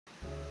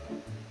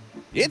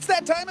It's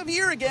that time of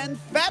year again.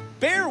 Fat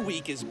Bear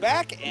Week is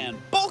back and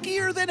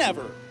bulkier than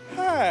ever.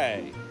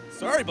 Hi.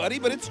 Sorry, buddy,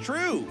 but it's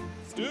true.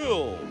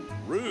 Still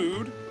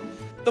rude.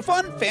 The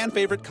fun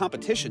fan-favorite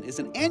competition is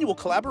an annual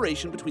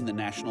collaboration between the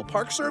National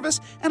Park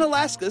Service and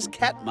Alaska's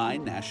Katmai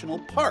National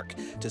Park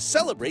to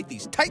celebrate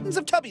these titans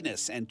of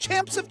tubbiness and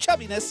champs of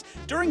chubbiness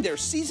during their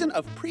season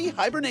of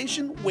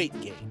pre-hibernation weight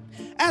gain.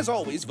 As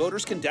always,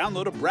 voters can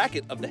download a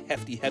bracket of the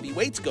hefty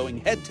heavyweights going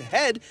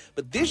head-to-head,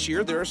 but this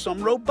year there are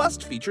some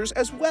robust features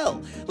as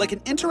well, like an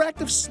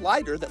interactive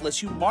slider that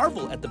lets you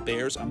marvel at the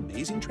bear's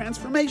amazing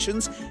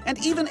transformations, and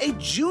even a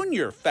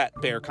junior fat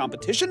bear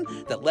competition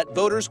that let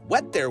voters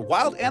wet their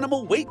wild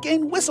animal weight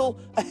gain whistle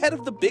ahead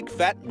of the big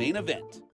fat main event.